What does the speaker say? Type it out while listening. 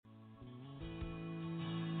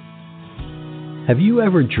Have you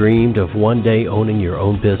ever dreamed of one day owning your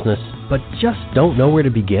own business, but just don't know where to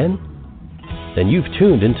begin? Then you've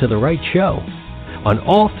tuned into the right show. On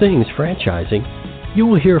All Things Franchising, you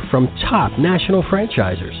will hear from top national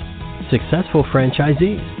franchisers, successful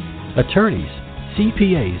franchisees, attorneys,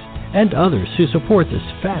 CPAs, and others who support this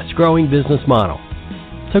fast-growing business model.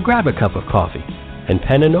 So grab a cup of coffee and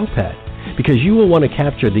pen and notepad, because you will want to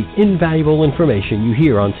capture the invaluable information you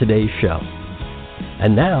hear on today's show.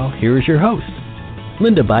 And now, here is your host,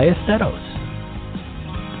 Linda Ballesteros.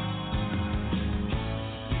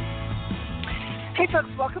 Hey folks,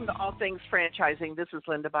 welcome to All Things Franchising. This is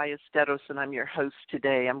Linda Ballesteros, and I'm your host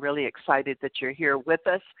today. I'm really excited that you're here with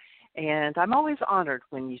us, and I'm always honored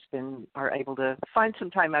when you are able to find some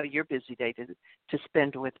time out of your busy day to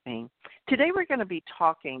spend with me. Today we're going to be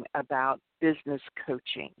talking about business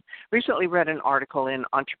coaching. Recently read an article in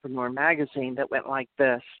Entrepreneur Magazine that went like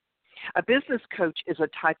this. A business coach is a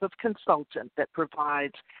type of consultant that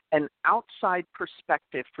provides an outside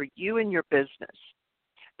perspective for you and your business.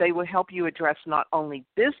 They will help you address not only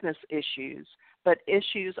business issues, but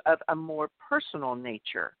issues of a more personal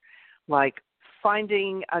nature, like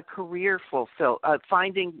finding a career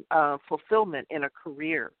fulfillment in a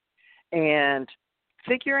career, and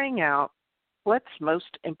figuring out what's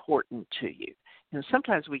most important to you.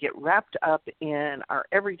 Sometimes we get wrapped up in our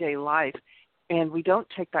everyday life, and we don't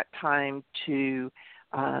take that time to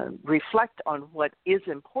reflect on what is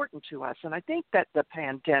important to us. And I think that the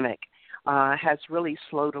pandemic has really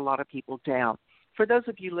slowed a lot of people down. For those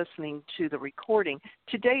of you listening to the recording,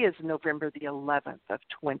 today is November the 11th of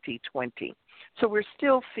 2020. So we're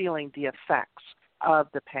still feeling the effects of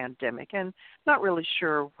the pandemic and not really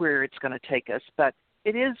sure where it's going to take us. But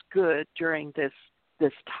it is good during this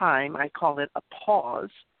time, I call it a pause,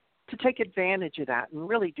 to take advantage of that and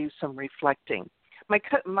really do some reflecting. My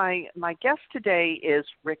guest today is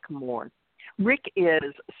Rick Moore. Rick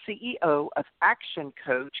is CEO of Action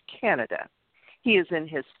Coach Canada. He is in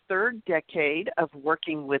his third decade of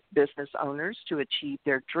working with business owners to achieve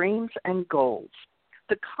their dreams and goals.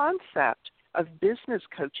 The concept of business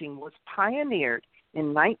coaching was pioneered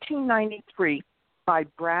in 1993 by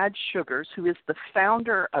Brad Sugars, who is the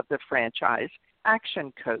founder of the franchise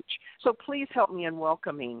Action Coach. So please help me in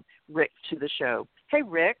welcoming Rick to the show. Hey,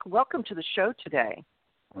 Rick, welcome to the show today.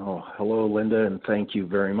 Oh, hello, Linda, and thank you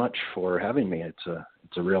very much for having me.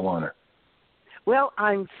 It's a real honor. Well,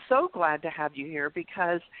 I'm so glad to have you here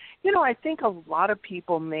because, I think a lot of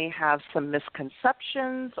people may have some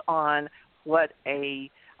misconceptions on what a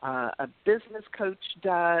business coach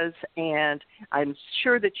does, and I'm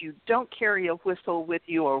sure that you don't carry a whistle with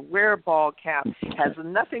you or wear a ball cap. It has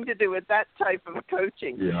nothing to do with that type of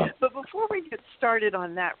coaching. Yeah. But before we get started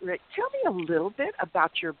on that, Rick, tell me a little bit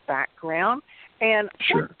about your background and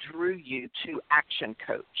Sure. what drew you to Action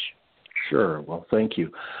Coach. Sure. Well, thank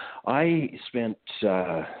you. I spent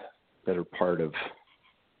better part of,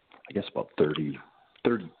 I guess, about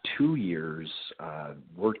 32 years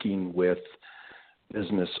working with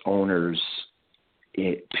business owners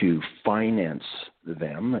to finance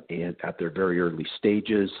them at their very early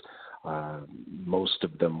stages. Most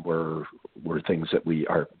of them were things that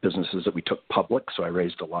are businesses that we took public. So I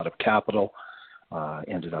raised a lot of capital,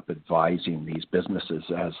 ended up advising these businesses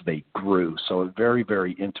as they grew. So very,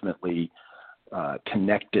 very intimately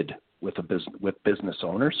connected with business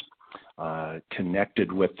owners, connected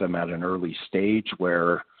with them at an early stage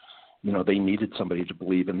where they needed somebody to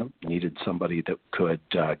believe in them, needed somebody that could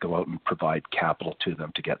go out and provide capital to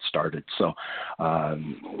them to get started. So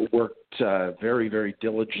worked very, very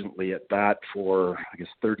diligently at that for,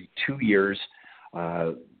 32 years.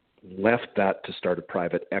 Left that to start a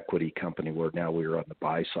private equity company where now we are on the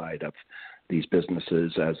buy side of these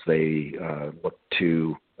businesses as they look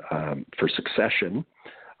to, for succession.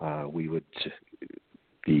 We would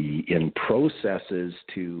be in processes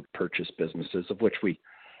to purchase businesses, of which we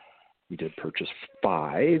did purchase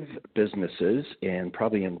 5 businesses and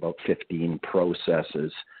probably in about 15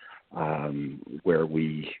 processes where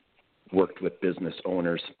we worked with business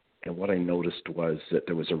owners. And what I noticed was that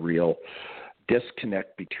there was a real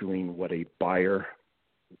disconnect between what a buyer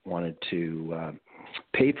wanted to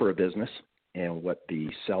pay for a business and what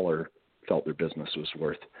the seller felt their business was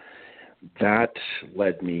worth. That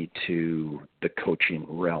led me to the coaching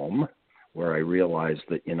realm, where I realized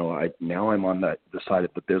that, now I'm on the side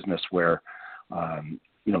of the business where,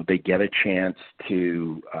 they get a chance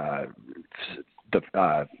to,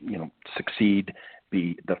 succeed,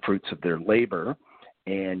 be the fruits of their labor,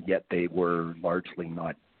 and yet they were largely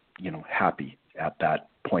not, happy at that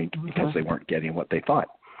point because they weren't getting what they thought.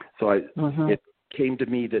 So it came to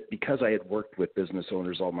me that because I had worked with business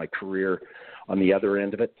owners all my career on the other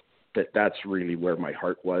end of it, that's really where my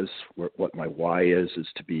heart was. What my why is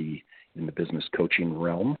to be in the business coaching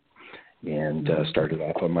realm, and started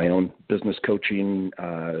off on my own business coaching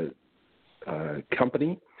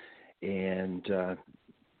company, and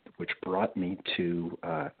which brought me to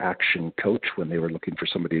Action Coach when they were looking for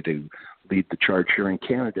somebody to lead the charge here in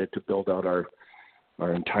Canada to build out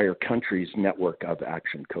our entire country's network of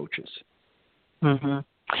action coaches. Mm-hmm.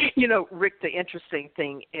 You know, Rick, the interesting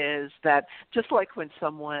thing is that just like when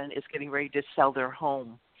someone is getting ready to sell their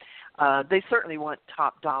home, they certainly want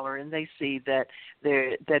top dollar, and they see that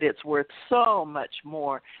it's worth so much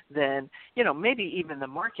more than, you know, maybe even the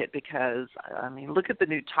market, because, I mean, look at the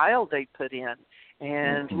new tile they put in,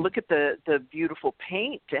 and look at the beautiful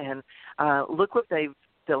paint, and look what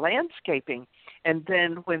the landscaping. And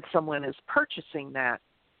then when someone is purchasing that,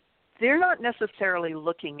 they're not necessarily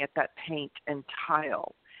looking at that paint and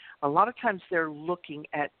tile. A lot of times they're looking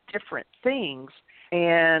at different things,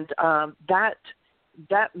 and that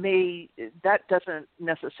doesn't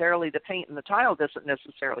necessarily, the paint and the tile doesn't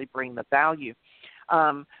necessarily bring the value.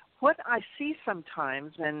 What I see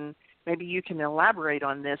sometimes, and maybe you can elaborate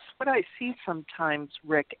on this, what I see sometimes,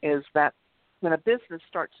 Rick, is that when a business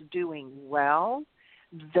starts doing well,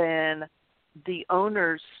 then the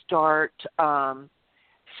owners start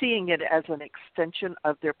seeing it as an extension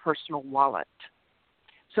of their personal wallet.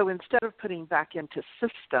 So instead of putting back into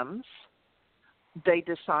systems, they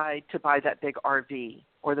decide to buy that big RV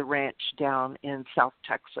or the ranch down in South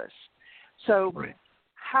Texas. So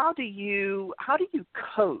how do you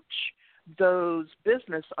coach those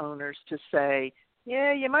business owners to say,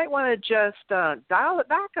 yeah, you might want to just dial it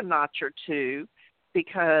back a notch or two,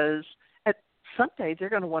 because someday they're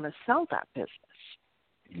going to want to sell that business?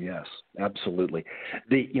 Yes, absolutely.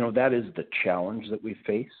 That is the challenge that we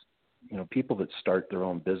face. You know, people that start their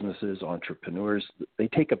own businesses, entrepreneurs, they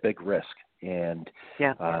take a big risk, and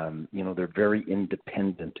they're very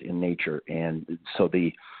independent in nature, and so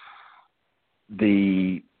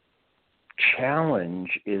the challenge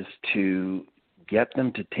is to get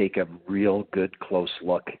them to take a real good close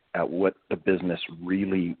look at what the business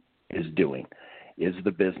really is doing. Is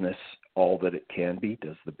the business all that it can be?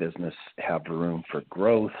 Does the business have room for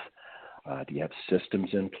growth? Do you have systems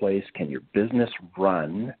in place? Can your business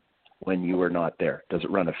run when you are not there? Does it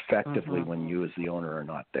run effectively when you as the owner are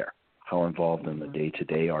not there? How involved in the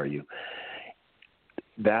day-to-day are you?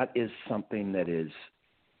 That is something that is,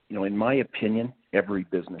 in my opinion, every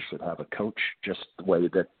business should have a coach, just the way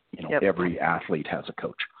that, every athlete has a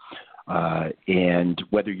coach. And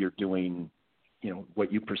whether you're doing,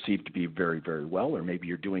 what you perceive to be very, very well, or maybe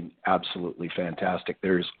you're doing absolutely fantastic,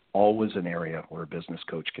 there's always an area where a business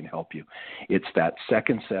coach can help you. It's that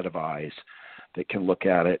second set of eyes that can look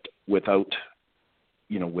at it without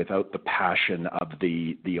the passion of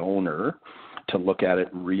the owner, to look at it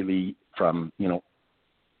really from,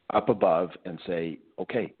 up above and say,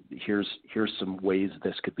 okay, here's some ways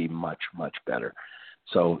this could be much, much better.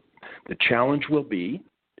 So the challenge will be,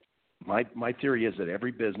 my theory is that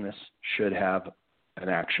every business should have an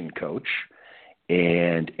action coach,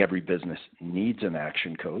 and every business needs an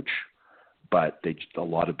action coach, but a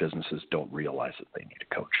lot of businesses don't realize that they need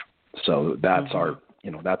a coach. So that's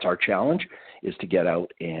our challenge, is to get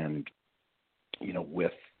out and,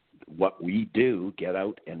 with what we do, get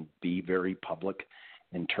out and be very public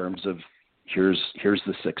in terms of here's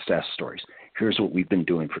the success stories. Here's what we've been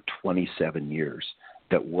doing for 27 years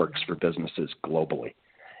that works for businesses globally.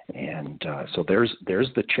 And so there's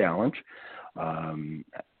the challenge.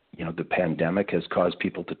 The pandemic has caused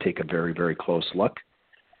people to take a very, very close look.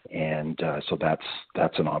 And so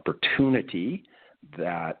that's an opportunity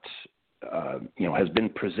that has been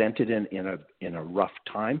presented in a rough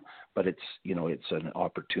time, but it's an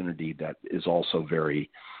opportunity that is also very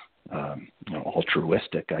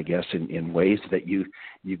altruistic, I guess, in ways that you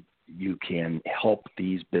can help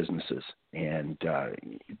these businesses, and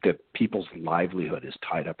the people's livelihood is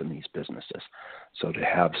tied up in these businesses. So to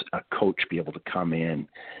have a coach be able to come in,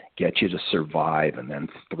 get you to survive, and then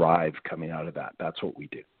thrive coming out of that, that's what we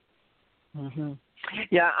do. Mm-hmm.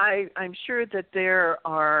 Yeah, I'm sure that there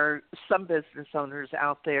are some business owners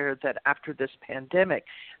out there that after this pandemic,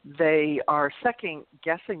 they are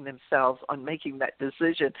second-guessing themselves on making that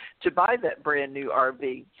decision to buy that brand new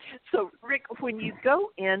RV. So, Rick, when you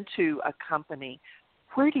go into a company,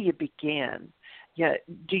 where do you begin? Yeah,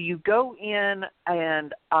 do you go in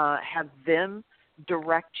and have them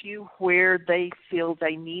direct you where they feel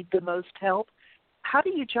they need the most help? How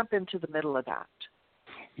do you jump into the middle of that?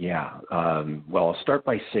 Yeah. Well, I'll start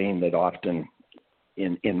by saying that often,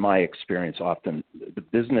 in my experience, often the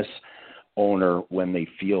business owner, when they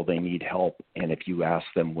feel they need help, and if you ask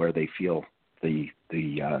them where they feel the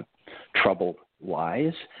trouble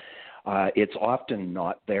lies. It's often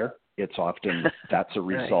not there. It's often that's a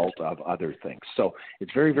result of other things. So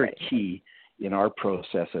it's very, very key in our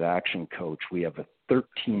process at Action Coach. We have a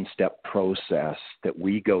 13-step process that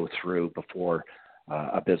we go through before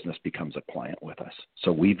a business becomes a client with us.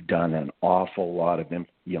 So we've done an awful lot of,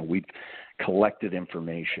 we've collected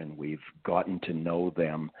information. We've gotten to know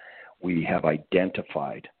them. We have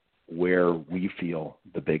identified where we feel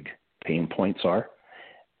the big pain points are.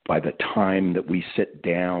 By the time that we sit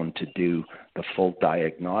down to do the full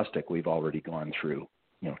diagnostic, we've already gone through,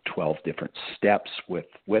 12 different steps with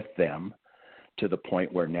them, to the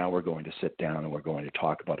point where now we're going to sit down and we're going to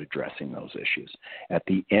talk about addressing those issues. At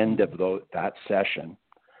the end of that session,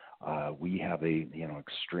 we have a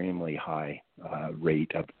extremely high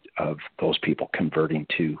rate of those people converting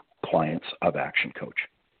to clients of Action Coach.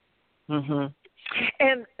 Mm-hmm.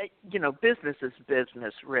 And, business is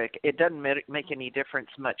business, Rick. It doesn't make any difference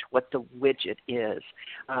much what the widget is.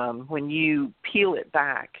 When you peel it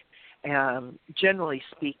back, generally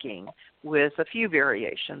speaking, with a few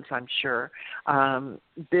variations, I'm sure, the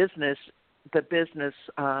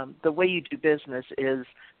way you do business is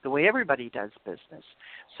the way everybody does business.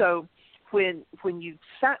 So when you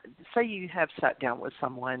say you have sat down with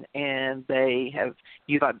someone and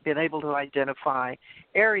you've been able to identify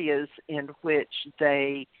areas in which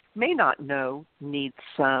they may not know need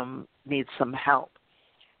some help.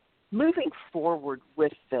 Moving forward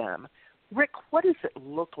with them, Rick, what does it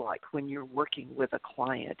look like when you're working with a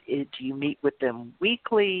client? Do you meet with them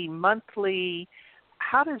weekly, monthly?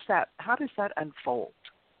 How does that unfold?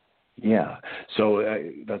 Yeah, so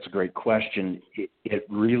that's a great question. It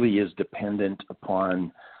really is dependent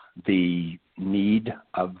upon the need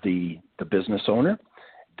of the business owner,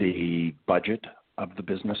 the budget of the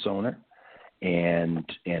business owner, and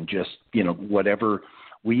just, whatever.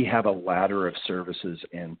 We have a ladder of services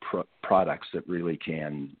and products that really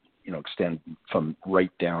can, extend from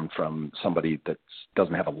right down from somebody that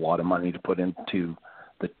doesn't have a lot of money to put into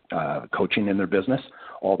the coaching in their business,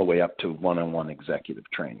 all the way up to one-on-one executive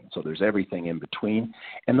training. So there's everything in between,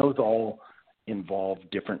 and those all involve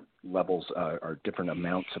different levels or different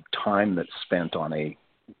amounts of time that's spent on a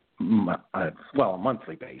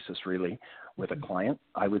monthly basis, really, with a client.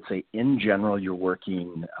 I would say in general, you're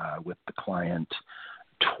working with the client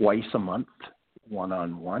twice a month,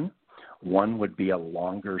 one-on-one. One would be a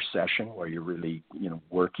longer session where you're really,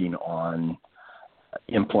 working on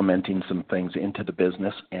implementing some things into the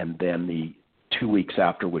business, and then the 2 weeks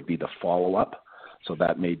after would be the follow-up. So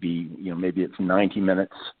that may be, maybe it's 90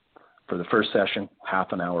 minutes for the first session,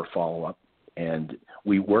 half an hour follow-up, and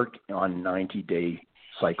we work on 90-day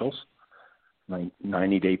cycles,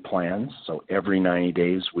 90-day plans. So every 90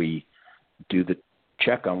 days we do the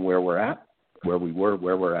check on where we're at, where we were,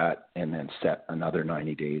 where we're at, and then set another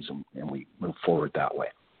 90 days, and we move forward that way.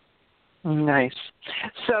 Nice.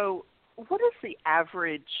 So what is the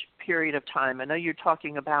average period of time? I know you're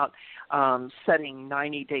talking about setting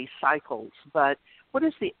 90-day cycles, but what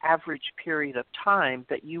is the average period of time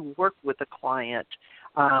that you work with a client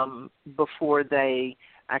before they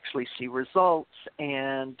actually see results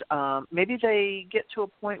and maybe they get to a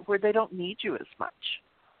point where they don't need you as much?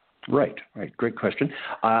 Right. Great question.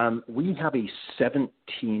 We have a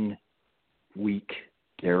 17-week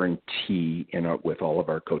guarantee with all of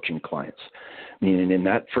our coaching clients, meaning in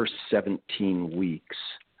that first 17 weeks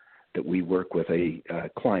that we work with a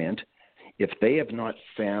client, if they have not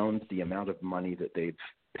found the amount of money that they've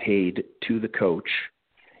paid to the coach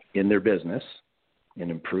in their business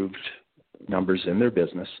and improved numbers in their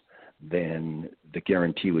business, then the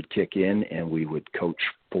guarantee would kick in and we would coach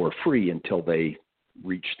for free until they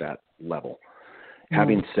reach that level.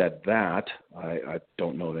 Having said that, I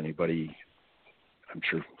don't know of anybody. I'm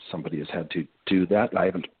sure somebody has had to do that. I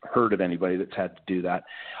haven't heard of anybody that's had to do that.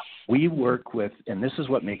 We work with, and this is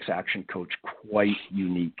what makes Action Coach quite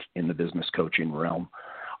unique in the business coaching realm.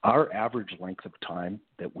 Our average length of time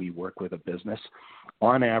that we work with a business,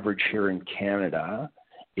 on average here in Canada,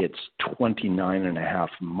 it's 29 and a half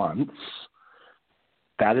months.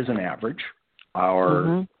 That is an average.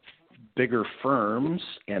 Our bigger firms,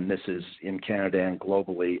 and this is in Canada and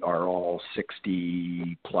globally, are all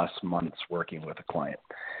 60-plus months working with a client.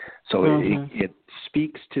 So it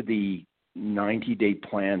speaks to the 90-day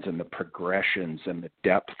plans and the progressions and the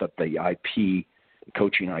depth of the IP,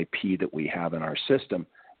 coaching IP that we have in our system,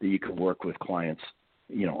 that you can work with clients,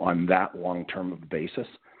 on that long-term of basis.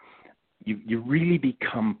 You really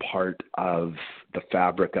become part of the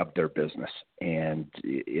fabric of their business, and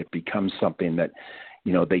it becomes something that,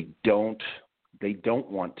 they don't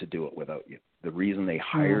want to do it without you. The reason they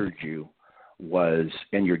hired you was,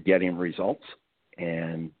 and you're getting results,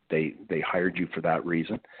 and they hired you for that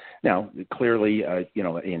reason. Now, clearly,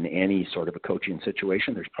 in any sort of a coaching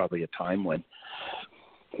situation, there's probably a time when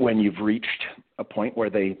you've reached a point where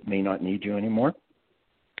they may not need you anymore,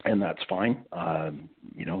 and that's fine.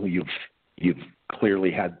 You've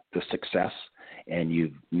clearly had the success, and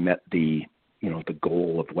you've met the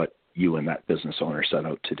goal of what you and that business owner set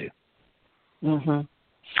out to do. Mm-hmm.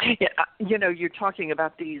 Yeah, you're talking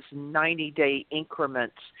about these 90-day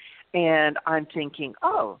increments, and I'm thinking,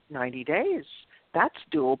 90 days, that's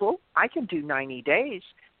doable. I can do 90 days.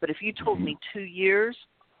 But if you told me 2 years,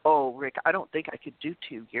 Rick, I don't think I could do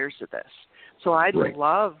 2 years of this. So I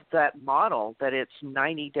love that model that it's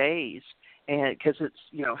 90 days, and because it's,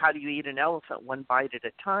 how do you eat an elephant, one bite at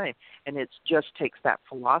a time, and it just takes that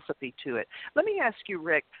philosophy to it. Let me ask you,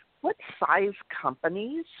 Rick, what size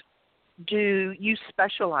companies do you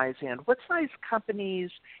specialize in? What size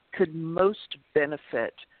companies could most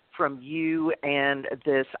benefit from you and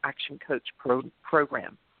this Action Coach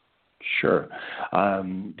program? Sure.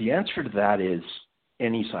 The answer to that is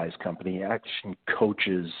any size company. Action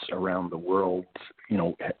Coaches around the world,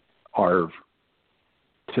 are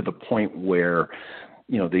to the point where,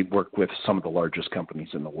 they work with some of the largest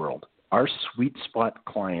companies in the world. Our sweet spot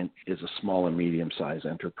client is a small and medium-sized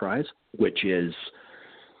enterprise, which is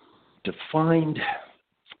defined.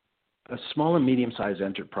 A small and medium-sized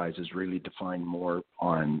enterprise is really defined more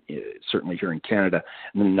on, certainly here in Canada,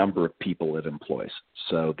 the number of people it employs.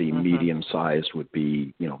 So the medium-sized would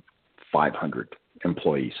be, 500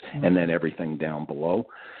 employees, and then everything down below.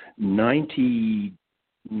 99%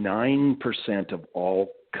 of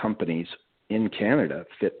all companies in Canada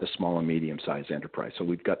fit the small and medium-sized enterprise. So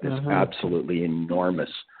we've got this absolutely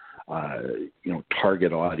enormous,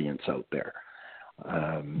 target audience out there.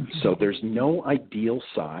 So there's no ideal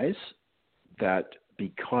size that,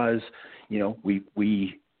 because, we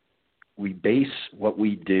base what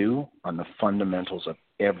we do on the fundamentals of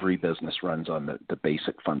every business runs on the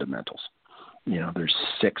basic fundamentals. There's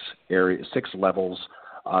six levels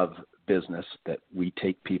of business that we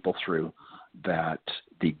take people through, that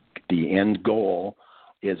the end goal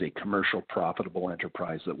is a commercial, profitable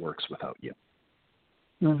enterprise that works without you.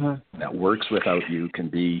 That works without you can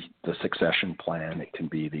be the succession plan. It can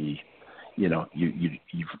be the,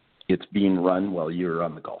 it's being run while you're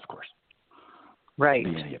on the golf course. Right.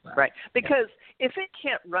 Because if it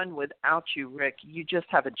can't run without you, Rick, you just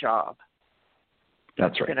have a job.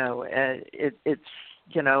 That's right. It's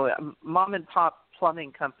a mom and pop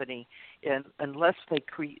plumbing company, and unless they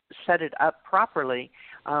set it up properly,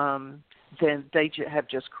 then they have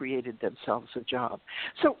just created themselves a job.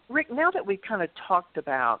 So, Rick, now that we've kind of talked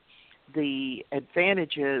about the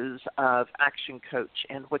advantages of Action Coach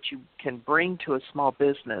and what you can bring to a small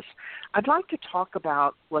business, I'd like to talk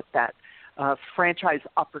about what that franchise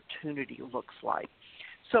opportunity looks like.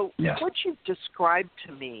 So what you've described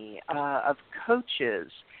to me of coaches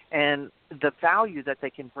and the value that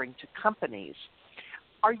they can bring to companies,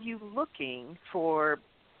 are you looking for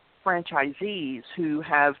franchisees who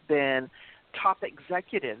have been top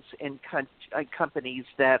executives in companies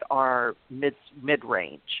that are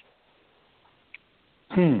mid-range?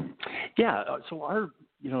 Yeah. So our,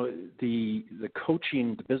 the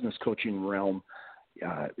coaching, the business coaching realm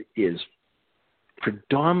is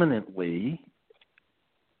predominantly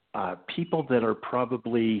people that are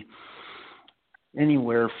probably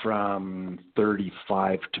anywhere from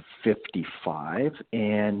 35 to 55,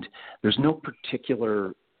 and there's no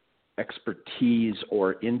particular expertise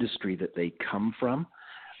or industry that they come from.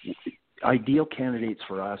 Ideal candidates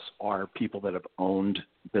for us are people that have owned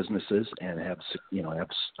businesses and have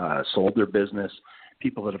sold their business,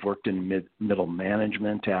 people that have worked in middle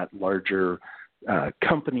management at larger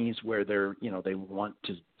companies where they want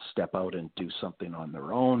to step out and do something on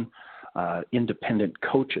their own, independent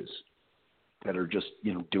coaches that are just,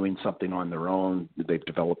 doing something on their own. They've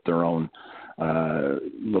developed their own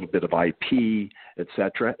little bit of IP, et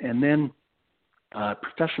cetera. And then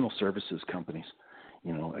professional services companies,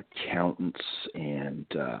 accountants and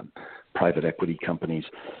private equity companies.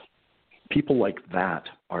 People like that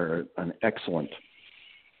are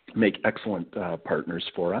make excellent partners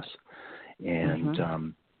for us.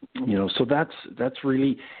 And, so that's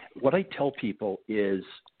really what I tell people is,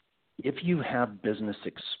 if you have business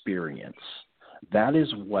experience, that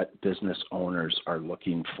is what business owners are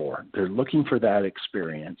looking for. They're looking for that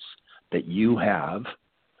experience that you have,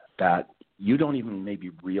 that you don't even maybe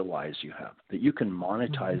realize you have, that you can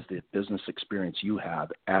monetize the business experience you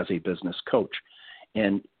have as a business coach.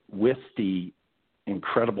 And with the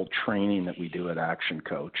incredible training that we do at Action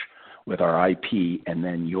Coach, with our IP and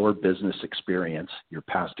then your business experience, your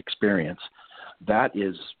past experience, that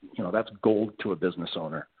is, that's gold to a business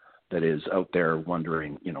owner that is out there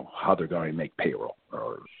wondering, how they're going to make payroll,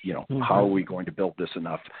 or, how are we going to build this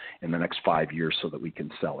enough in the next 5 years so that we can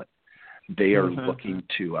sell it. They are looking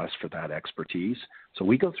to us for that expertise. So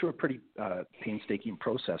we go through a pretty painstaking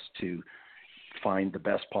process to find the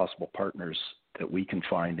best possible partners that we can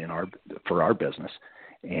find for our business,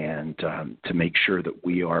 and to make sure that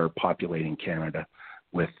we are populating Canada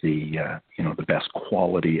with the best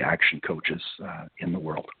quality action coaches in the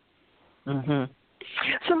world. Mm-hmm.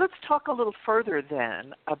 So let's talk a little further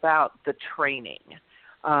then about the training.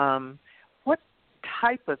 What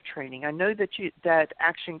type of training? I know that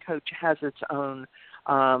Action Coach has its own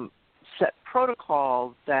set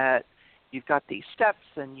protocol, that you've got these steps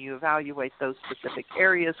and you evaluate those specific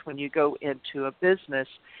areas when you go into a business.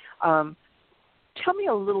 Tell me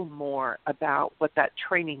a little more about what that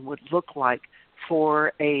training would look like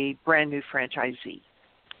for a brand new franchisee.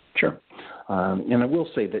 Sure. And I will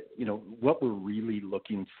say that, what we're really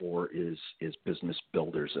looking for is business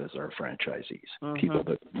builders as our franchisees, people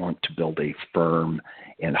that want to build a firm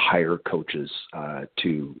and hire coaches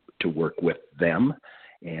to work with them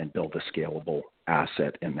and build a scalable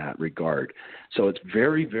asset in that regard. So it's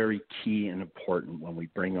very, very key and important when we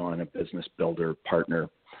bring on a business builder partner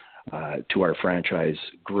to our franchise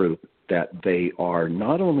group that they are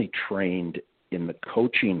not only trained in the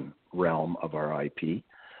coaching realm of our IP,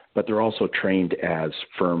 but they're also trained as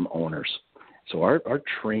firm owners. So our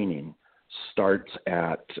training starts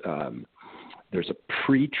at, there's a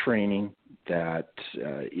pre-training that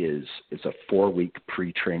is a 4-week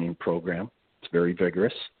pre-training program. It's very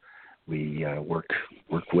vigorous. We work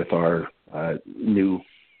with our new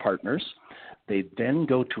partners. They then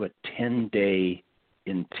go to a 10-day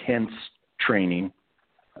intense training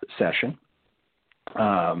session,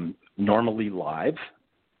 normally live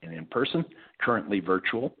and in person, currently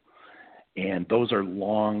virtual. And those are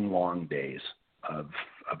long, long days of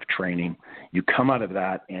training. You come out of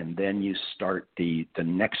that, and then you start the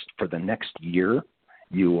next year.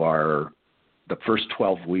 You are the first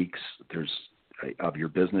 12 weeks of your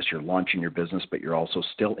business. You're launching your business, but you're also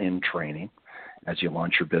still in training as you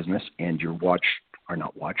launch your business, and you're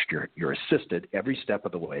you're assisted every step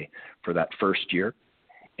of the way for that first year.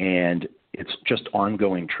 And it's just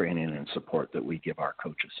ongoing training and support that we give our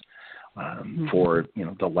coaches. For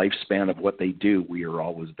the lifespan of what they do, we are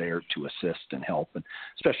always there to assist and help. And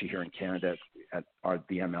especially here in Canada, at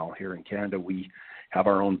the ML here in Canada, we have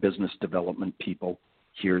our own business development people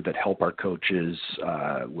here that help our coaches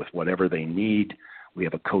with whatever they need. We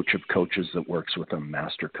have a coach of coaches that works with them,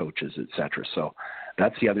 master coaches, etc. So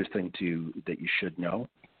that's the other thing that you should know,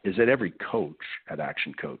 is that every coach at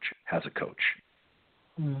Action Coach has a coach,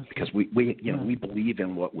 because we believe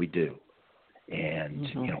in what we do. And,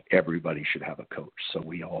 everybody should have a coach. So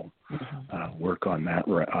we all work on that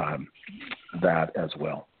as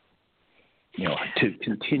well, to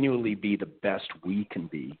continually be the best we can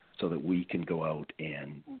be, so that we can go out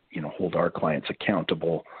and, hold our clients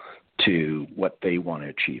accountable to what they want to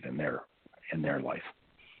achieve in their life.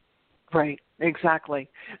 Right, exactly.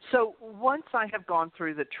 So once I have gone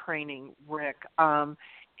through the training, Rick,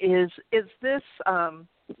 is this,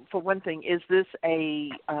 for one thing, is this a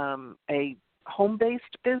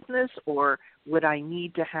home-based business, or would I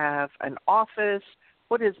need to have an office?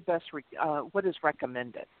 What is what is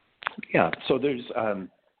recommended? Yeah, so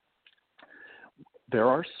there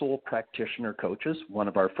are sole practitioner coaches. One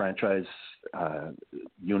of our franchise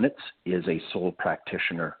units is a sole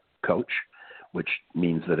practitioner coach, which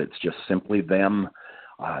means that it's just simply them.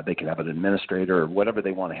 They can have an administrator or whatever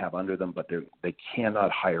they want to have under them, but they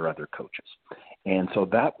cannot hire other coaches. And so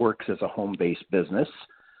that works as a home-based business,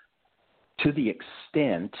 to the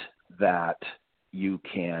extent that you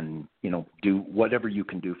can, do whatever you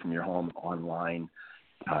can do from your home, online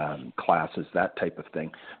classes, that type of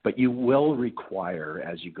thing. But you will require,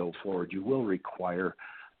 as you go forward,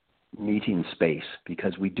 meeting space,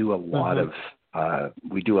 because we do a lot of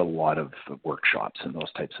workshops and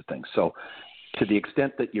those types of things. So to the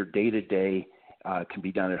extent that your day-to-day can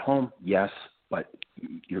be done at home, yes, but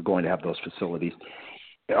you're going to have those facilities.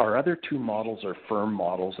 Our other two models are firm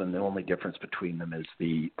models, and the only difference between them is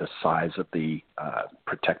the size of the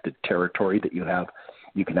protected territory that you have.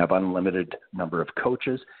 You can have unlimited number of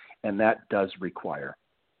coaches, and that does require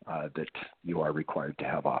that you are required to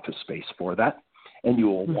have office space for that. And you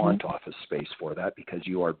will want office space for that, because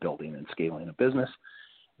you are building and scaling a business.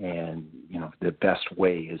 And, the best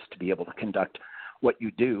way is to be able to conduct what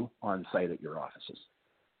you do on site at your offices.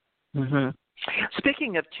 Mm-hmm.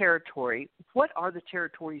 Speaking of territory, what are the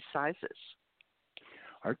territory sizes?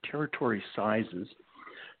 Our territory sizes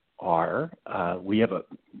are,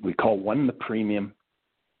 we call one the premium,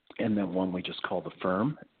 and then one we just call the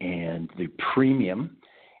firm. And the premium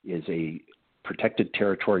is a protected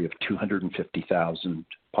territory of 250,000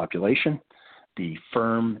 population. The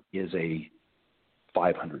firm is a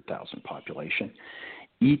 500,000 population.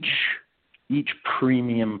 Each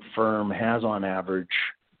premium firm has on average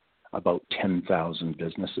about 10,000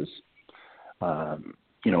 businesses.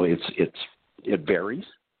 It varies,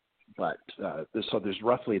 but so there's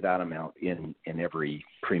roughly that amount in every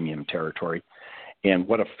premium territory. And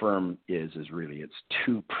what a firm is really it's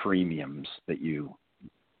two premiums that you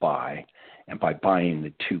buy, and by buying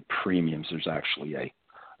the two premiums, there's actually a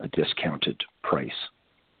discounted price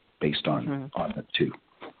based on the two.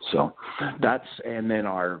 So that's, and then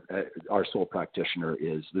our sole practitioner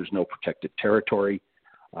is, there's no protected territory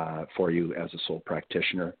for you as a sole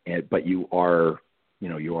practitioner, but you are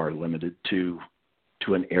limited to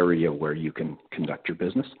an area where you can conduct your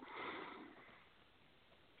business.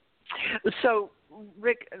 So,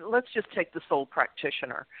 Rick, let's just take the sole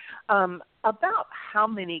practitioner. About how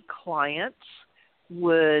many clients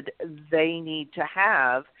would they need to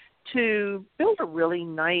have to build a really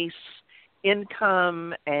nice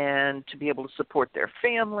income and to be able to support their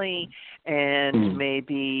family and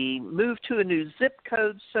maybe move to a new zip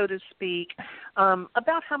code, so to speak?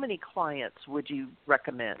 About how many clients would you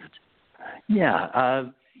recommend? Yeah.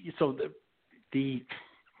 So the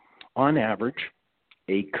on average,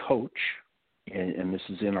 a coach, and this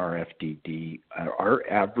is in our FDD, our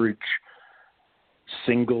average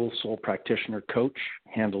single sole practitioner coach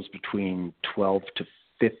handles between 12 to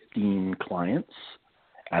 15 clients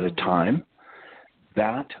at a time.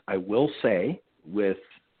 That, I will say, with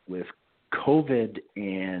COVID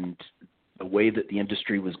and the way that the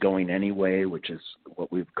industry was going anyway, which is what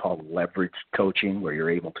we've called leveraged coaching, where you're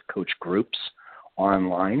able to coach groups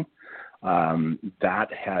online,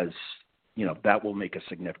 that has, that will make a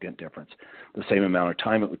significant difference. The same amount of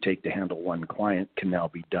time it would take to handle one client can now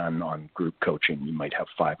be done on group coaching. You might have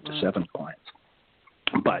 5 to 7 clients.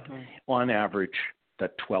 But on average,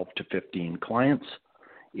 that 12 to 15 clients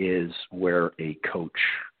is where a coach,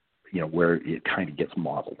 where it kind of gets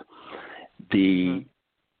modeled.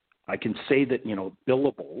 I can say that,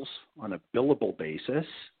 billables, on a billable basis,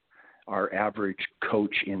 our average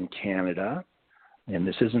coach in Canada, and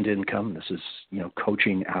this isn't income, this is,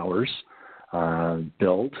 coaching hours,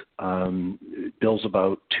 bills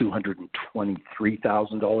about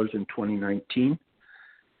 $223,000 in 2019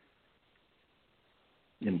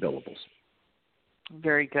 in billables.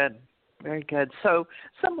 Very good. Very good. So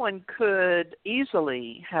someone could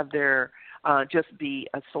easily have their just be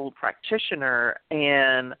a sole practitioner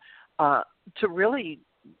and to really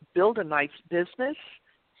build a nice business,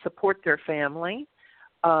 support their family,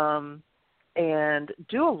 and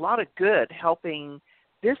do a lot of good helping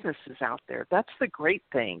businesses out there. That's the great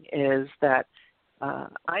thing, is that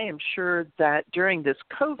I am sure that during this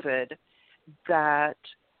COVID that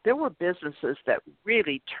there were businesses that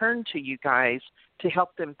really turned to you guys to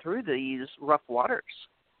help them through these rough waters.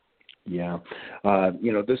 Yeah.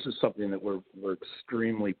 This is something that we're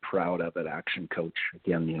extremely proud of at Action Coach.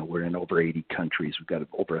 Again, we're in over 80 countries. We've got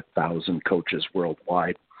over 1,000 coaches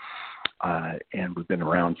worldwide. And we've been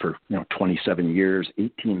around for 27 years,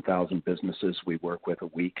 18,000 businesses we work with a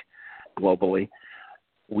week globally.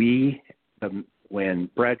 When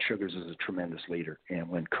Brad Sugars is a tremendous leader, and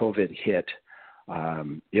when COVID hit,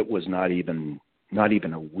 it was not even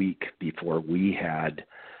a week before we had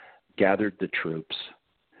gathered the troops.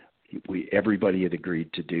 Everybody had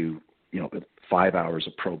agreed to do 5 hours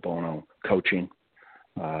of pro bono coaching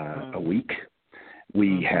a week.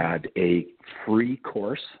 We had a free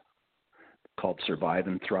course called Survive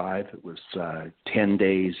and Thrive. It was 10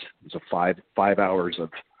 days. It was 5 hours of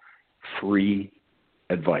free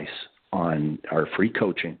advice on our free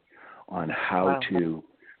coaching on how to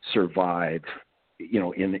survive,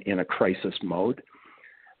 in a crisis mode.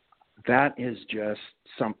 That is just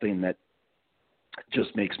something that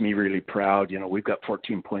just makes me really proud. We've got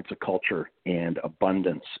 14 points of culture, and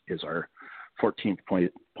abundance is our 14th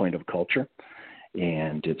point of culture,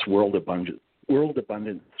 and it's world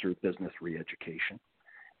abundance through business re-education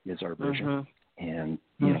is our vision. And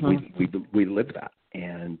we live that.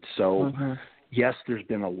 And so yes, there's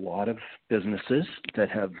been a lot of businesses that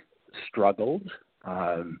have struggled,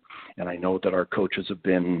 and I know that our coaches have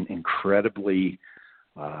been incredibly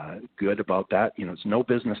good about that. It's no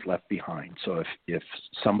business left behind. So if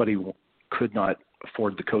somebody could not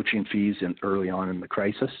afford the coaching fees early on in the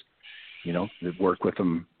crisis, they'd work with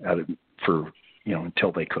them for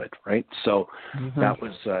until they could, right? So that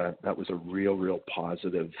was a real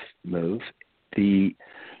positive move. The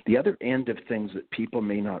other end of things that people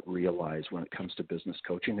may not realize when it comes to business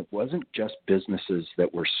coaching, it wasn't just businesses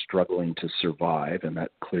that were struggling to survive, and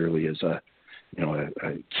that clearly is a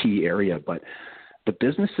key area, but the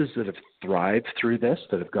businesses that have thrived through this,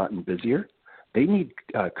 that have gotten busier, they need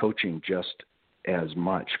coaching just as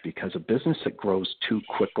much, because a business that grows too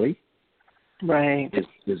quickly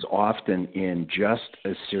is often in just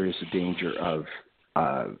as serious a danger of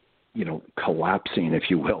collapsing, if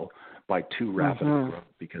you will, by too rapid growth,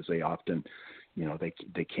 because they often,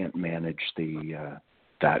 they can't manage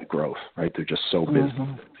that growth, right? They're just so busy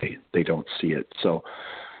they don't see it. So,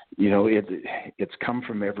 it's come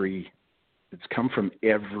from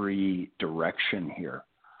every direction here.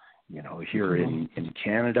 Here in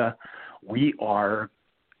Canada, we are,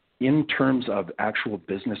 in terms of actual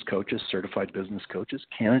business coaches, certified business coaches,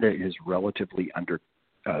 Canada is relatively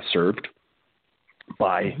underserved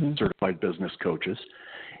by certified business coaches.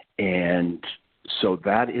 And so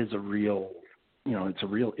that is a real, it's a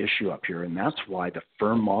real issue up here. And that's why the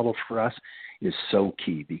firm model for us is so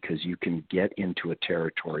key, because you can get into a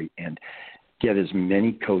territory and get as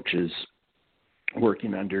many coaches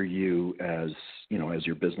working under you as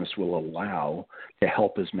your business will allow, to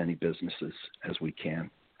help as many businesses as we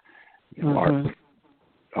can.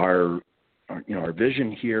 Our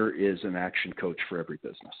vision here is an action coach for every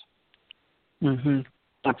business.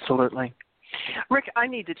 Absolutely. Rick, I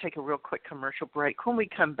need to take a real quick commercial break. When we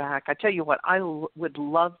come back, I tell you what, I would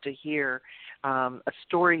love to hear a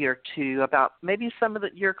story or two about maybe some of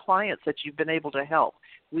your clients that you've been able to help.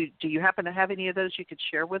 Do you happen to have any of those you could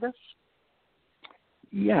share with us?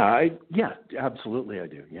 Yeah, absolutely I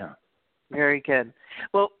do, yeah. Very good.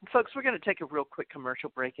 Well, folks, we're going to take a real quick commercial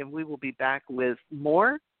break, and we will be back with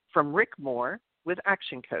more from Rick Moore with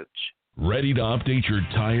Action Coach. Ready to update your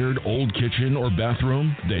tired old kitchen or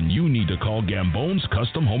bathroom? Then you need to call Gambone's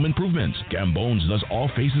Custom Home Improvements. Gambone's does all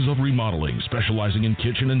phases of remodeling, specializing in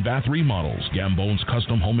kitchen and bath remodels. Gambone's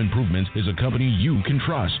Custom Home Improvements is a company you can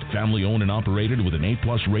trust. Family owned and operated with an A+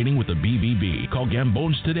 rating with the BBB. Call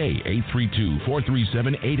Gambone's today,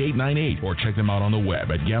 832-437-8898, or check them out on the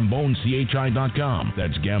web at GamboneCHI.com.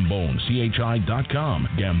 That's GamboneCHI.com.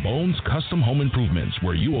 Gambone's Custom Home Improvements,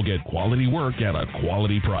 where you will get quality work at a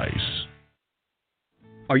quality price.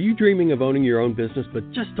 Are you dreaming of owning your own business but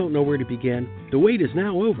just don't know where to begin? The wait is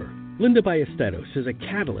now over. Linda Ballesteros is a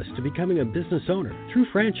catalyst to becoming a business owner through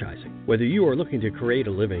franchising. Whether you are looking to create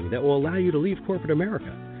a living that will allow you to leave corporate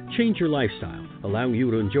America, change your lifestyle, allowing you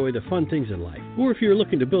to enjoy the fun things in life, or if you're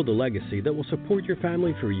looking to build a legacy that will support your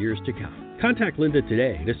family for years to come, contact Linda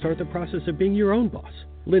today to start the process of being your own boss.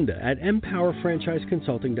 Linda at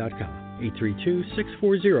MpowerFranchiseConsulting.com,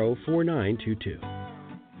 832-640-4922.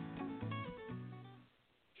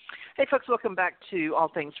 Hey, folks, welcome back to All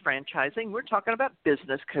Things Franchising. We're talking about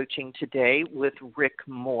business coaching today with Rick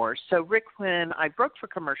Moore. So, Rick, when I broke for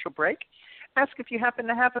commercial break, ask if you happen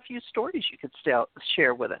to have a few stories you could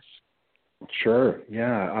share with us. Sure,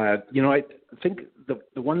 yeah. I think the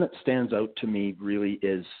one that stands out to me really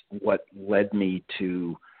is what led me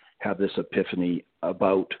to have this epiphany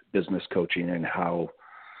about business coaching and how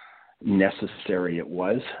necessary it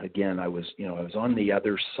was. Again, I was on the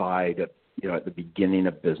other side of, at the beginning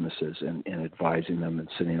of businesses and advising them and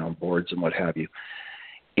sitting on boards and what have you.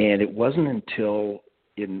 And it wasn't until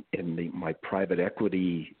in my private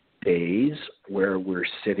equity days where we're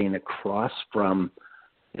sitting across from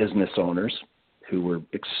business owners who were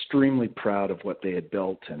extremely proud of what they had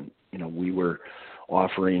built. And, we were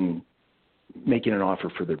making an offer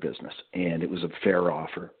for their business, and it was a fair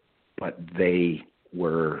offer, but they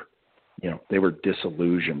were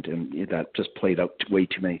disillusioned, and that just played out way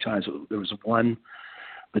too many times. There was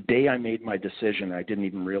the day I made my decision, I didn't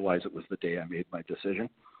even realize it was the day I made my decision,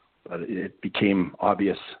 but it became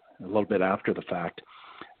obvious a little bit after the fact.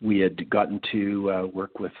 We had gotten to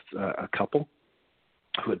work with a couple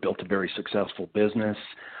who had built a very successful business.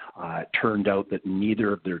 It turned out that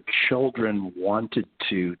neither of their children wanted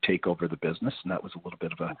to take over the business, and that was a little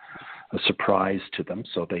bit of a surprise to them.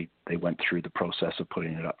 So they went through the process of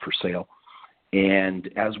putting it up for sale. And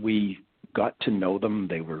as we got to know them,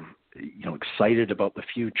 they were excited about the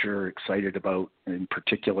future, excited about, in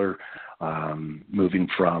particular, moving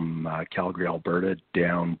from Calgary, Alberta,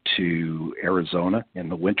 down to Arizona in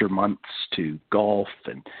the winter months to golf,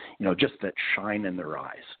 and just that shine in their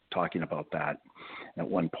eyes, talking about that. At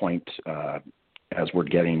one point, as we're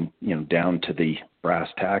getting down to the brass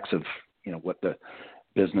tacks of what the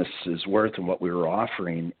business is worth and what we were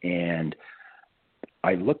offering, and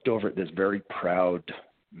I looked over at this very proud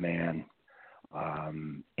man,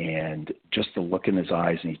 and just the look in his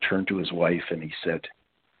eyes, and he turned to his wife and he said,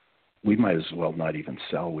 "We might as well not even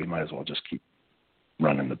sell. We might as well just keep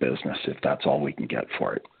running the business if that's all we can get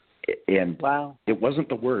for it. And wow. It wasn't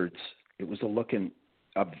the words; it was the look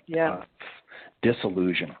of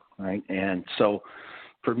disillusion, right? And so,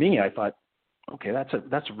 for me, I thought, okay,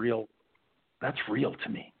 that's real to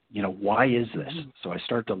me. Why is this? So I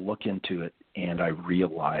started to look into it, and I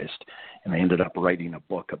realized, and I ended up writing a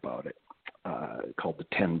book about it called The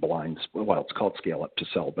 10 Blinds. Well, it's called Scale Up to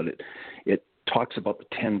Sell, but it talks about the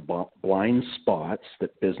 10 blind spots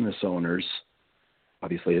that business owners,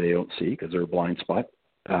 obviously they don't see because they're a blind spot,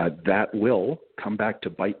 that will come back to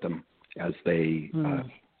bite them as they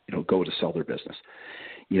go to sell their business.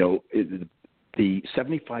 The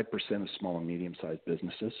 75% of small and medium-sized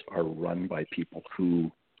businesses are run by people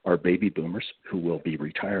who are baby boomers who will be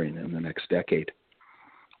retiring in the next decade.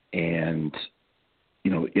 And,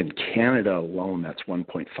 in Canada alone, that's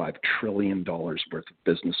 $1.5 trillion worth of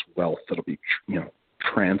business wealth that'll be,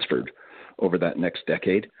 transferred over that next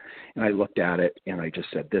decade. And I looked at it and I just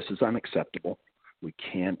said, this is unacceptable. We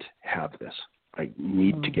can't have this. I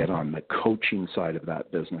need to get on the coaching side of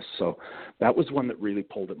that business. So that was one that really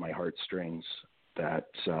pulled at my heartstrings. That,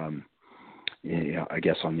 I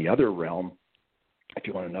guess on the other realm, if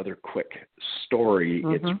you want another quick story,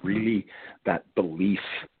 it's really that belief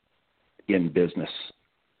in business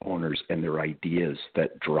owners and their ideas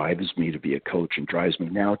that drives me to be a coach and drives me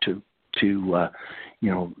now to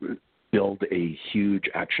build a huge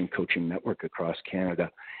action coaching network across Canada.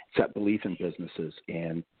 It's that belief in businesses.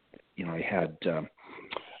 And, I had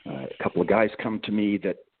a couple of guys come to me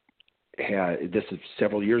that this is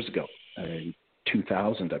several years ago,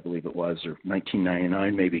 2000, I believe it was, or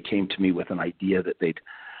 1999 maybe, came to me with an idea that they'd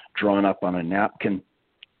drawn up on a napkin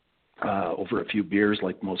over a few beers,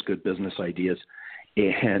 like most good business ideas.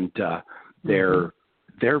 And their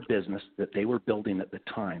business that they were building at the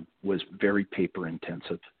time was very paper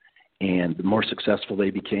intensive. And the more successful they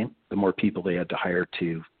became, the more people they had to hire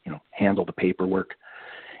to, handle the paperwork.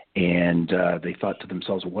 And they thought to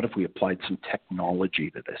themselves, well, what if we applied some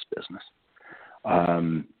technology to this business?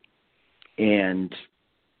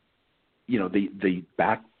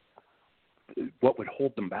 What would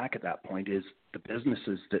hold them back at that point is the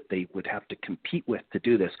businesses that they would have to compete with to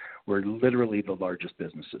do this were literally the largest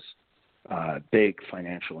businesses, big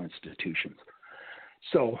financial institutions.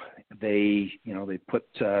 So they put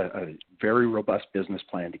a very robust business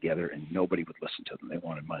plan together, and nobody would listen to them. They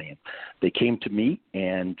wanted money. And they came to me,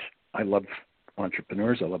 and I love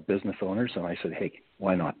entrepreneurs. I love business owners. And I said, hey,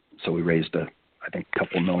 why not? So we raised a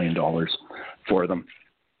couple $1 million for them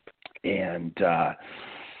and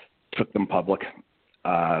took them public.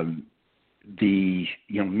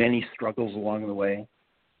 Many struggles along the way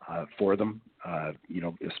for them,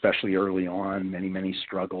 especially early on, many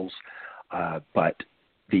struggles. But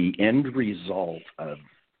the end result of,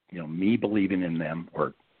 me believing in them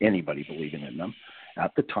or anybody believing in them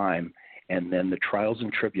at the time, and then the trials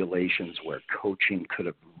and tribulations where coaching could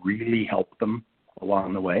have really helped them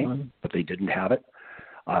along the way, but they didn't have it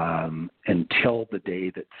until the day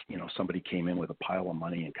that, somebody came in with a pile of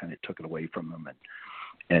money and kind of took it away from them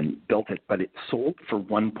and built it. But it sold for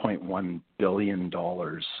 $1.1 billion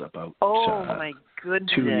about my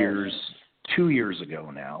goodness. 2 years ago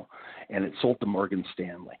now, and it sold to Morgan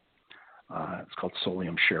Stanley. It's called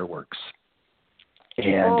Solium Shareworks.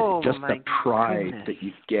 And just the pride that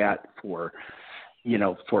you get for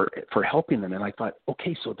helping them. And I thought,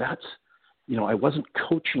 okay, so that's, I wasn't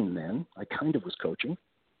coaching then. I kind of was coaching,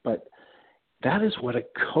 but that is what a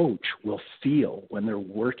coach will feel when they're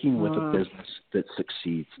working with a business that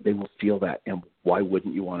succeeds. They will feel that. And why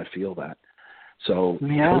wouldn't you want to feel that? So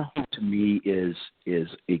coaching to me is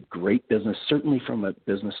a great business, certainly from a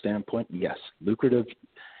business standpoint. Yes, lucrative.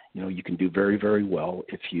 You can do very, very well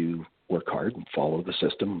if you work hard and follow the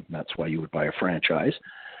system. That's why you would buy a franchise,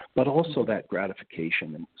 but also that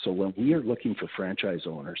gratification. And so when we are looking for franchise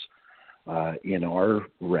owners in our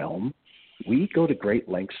realm, we go to great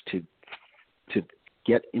lengths to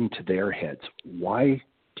get into their heads. Why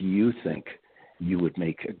do you think you would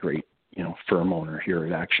make a great, firm owner here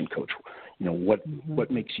at Action Coach? What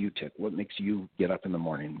makes you tick? What makes you get up in the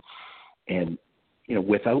morning? And,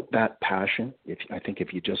 without that passion, I think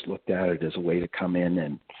if you just looked at it as a way to come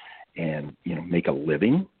in and make a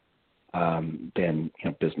living, then,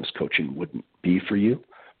 business coaching wouldn't be for you.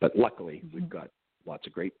 But luckily, we've got lots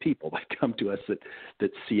of great people that come to us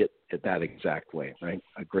that see it that exact way, right?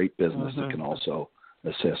 A great business that can also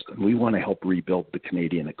assist. And we want to help rebuild the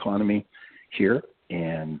Canadian economy here.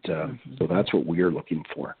 And so that's what we're looking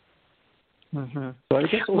for. So I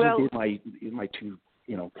guess those would be my two,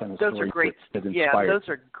 kind of those stories are great. that inspired. Those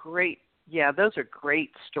are great. Yeah, those are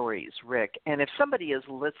great stories, Rick. And if somebody is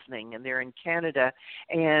listening and they're in Canada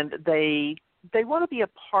and they they want to be a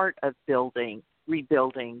part of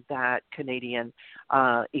rebuilding that Canadian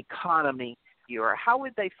economy. Or how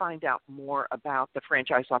would they find out more about the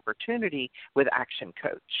franchise opportunity with Action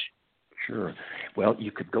Coach? Sure. Well,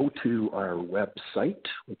 you could go to our website,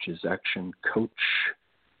 which is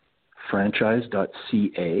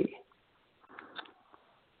actioncoachfranchise.ca,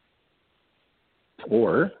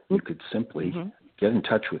 or you could simply get in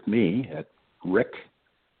touch with me at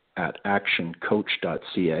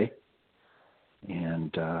rick@actioncoach.ca,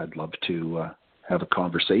 and I'd love to have a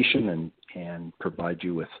conversation and provide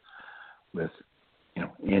you with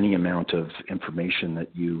any amount of information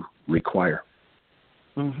that you require.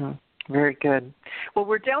 Very good. Well,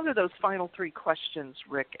 we're down to those final 3 questions,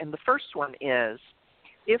 Rick, and the first one is,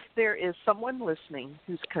 if there is someone listening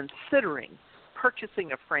who's considering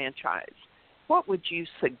purchasing a franchise, what would you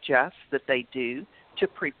suggest that they do to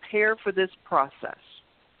prepare for this process?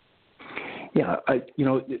 Yeah,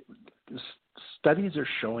 studies are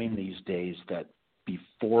showing these days that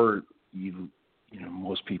before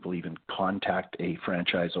most people even contact a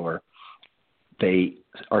franchisor, they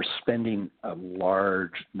are spending a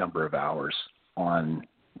large number of hours on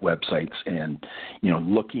websites and,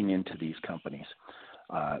 looking into these companies.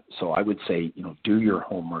 So I would say, do your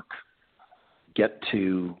homework, get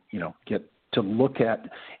to look at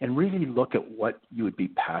and really look at what you would be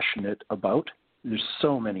passionate about. There's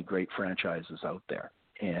so many great franchises out there,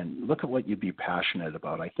 and look at what you'd be passionate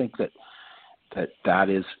about. I think that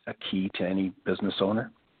is a key to any business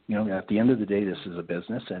owner. At the end of the day, this is a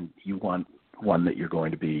business, and you want one that you're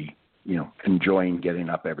going to be, enjoying getting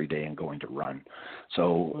up every day and going to run.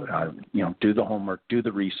 So, do the homework, do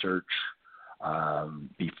the research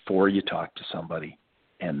before you talk to somebody,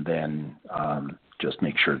 and then just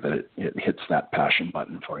make sure that it hits that passion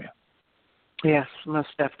button for you. Yes, most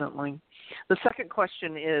definitely. The second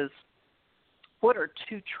question is, what are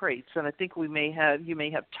 2 traits, and I think you may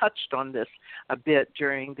have touched on this a bit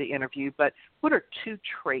during the interview, but what are 2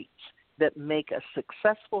 traits that make a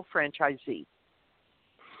successful franchisee?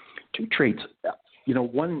 2 traits.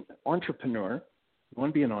 One, entrepreneur. You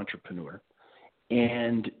want to be an entrepreneur.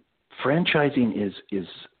 And franchising is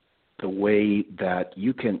the way that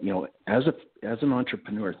you can, as an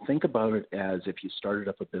entrepreneur, think about it as if you started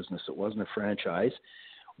up a business. It wasn't a franchise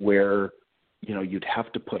where you'd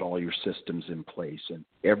have to put all your systems in place and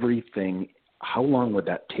everything. How long would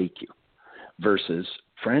that take you? Versus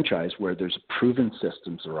franchise, where there's proven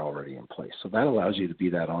systems are already in place. So that allows you to be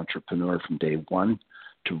that entrepreneur from day one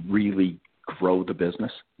to really grow the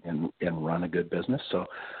business and run a good business. So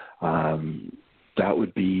that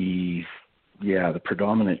would be, the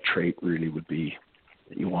predominant trait really would be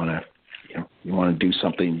that you want to do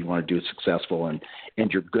something, you want to do it successful, and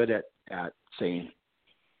you're good at saying,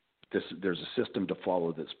 there's a system to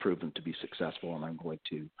follow that's proven to be successful, and I'm going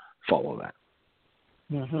to follow that.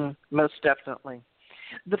 Most definitely.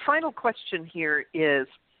 The final question here is,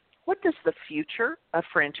 what does the future of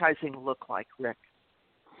franchising look like, Rick?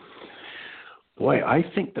 Boy, I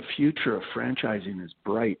think the future of franchising is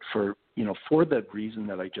bright for the reason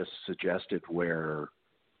that I just suggested,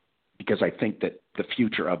 because I think that the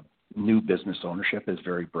future of new business ownership is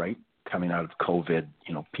very bright coming out of COVID.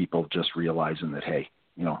 People just realizing that, hey,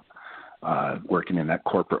 working in that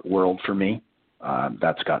corporate world for me,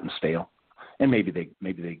 that's gotten stale. And maybe they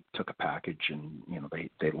took a package and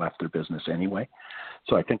they left their business anyway.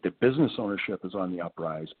 So I think that business ownership is on the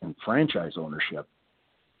uprise, and franchise ownership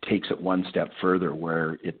takes it one step further,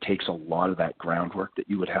 where it takes a lot of that groundwork that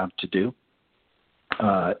you would have to do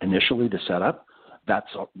initially to set up.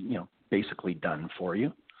 That's basically done for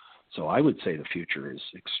you. So I would say the future is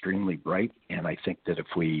extremely bright, and I think that if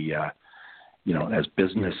we as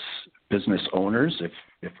business owners,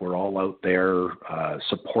 if we're all out there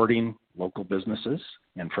supporting local businesses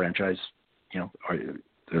and franchise,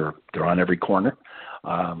 they're on every corner.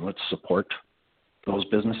 Let's support those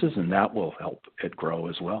businesses, and that will help it grow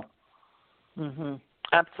as well.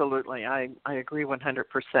 Absolutely. I agree 100%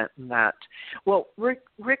 in that. Well, Rick,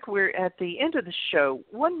 we're at the end of the show.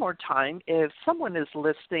 One more time, if someone is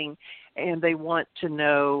listening and they want to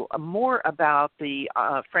know more about the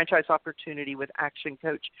franchise opportunity with Action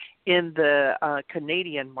Coach in the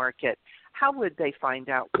Canadian market, how would they find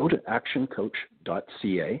out? Go to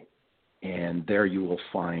actioncoach.ca, and there you will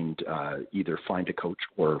find either find a coach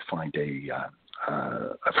or find a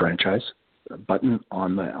franchise button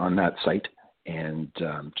on that site. And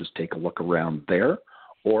just take a look around there,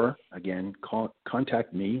 or again,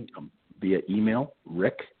 contact me via email,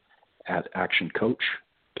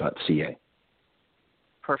 rick@actioncoach.ca.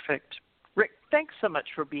 Perfect. Rick, thanks so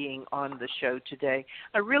much for being on the show today.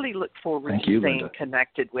 I really look forward to staying Linda.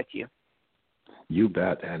 Connected with you. You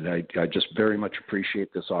bet. And I just very much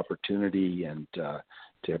appreciate this opportunity. And to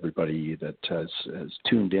everybody that has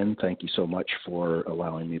tuned in, thank you so much for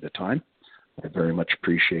allowing me the time. I very much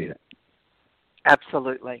appreciate it.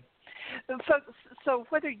 Absolutely. So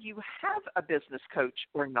whether you have a business coach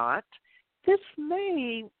or not, this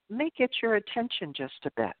may get your attention just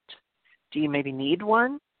a bit. Do you maybe need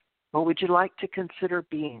one, or would you like to consider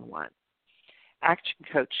being one? Action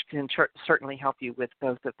Coach can certainly help you with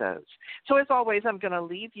both of those. So as always, I'm going to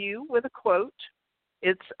leave you with a quote.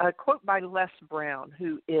 It's a quote by Les Brown,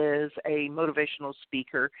 who is a motivational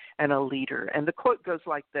speaker and a leader. And the quote goes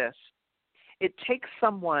like this: "It takes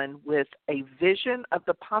someone with a vision of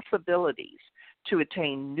the possibilities to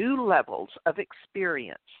attain new levels of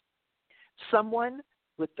experience. Someone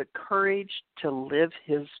with the courage to live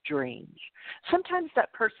his dreams." Sometimes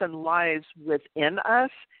that person lies within us,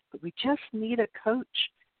 but we just need a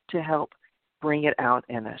coach to help bring it out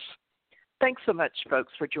in us. Thanks so much,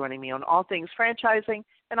 folks, for joining me on All Things Franchising,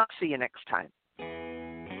 and I'll see you next time.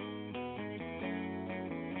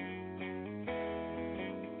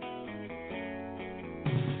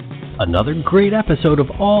 Another great episode of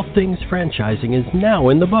All Things Franchising is now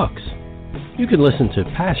in the books. You can listen to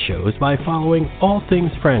past shows by following All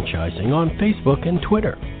Things Franchising on Facebook and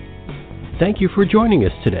Twitter. Thank you for joining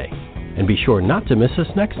us today, and be sure not to miss us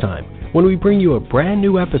next time when we bring you a brand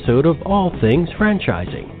new episode of All Things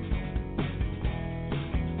Franchising.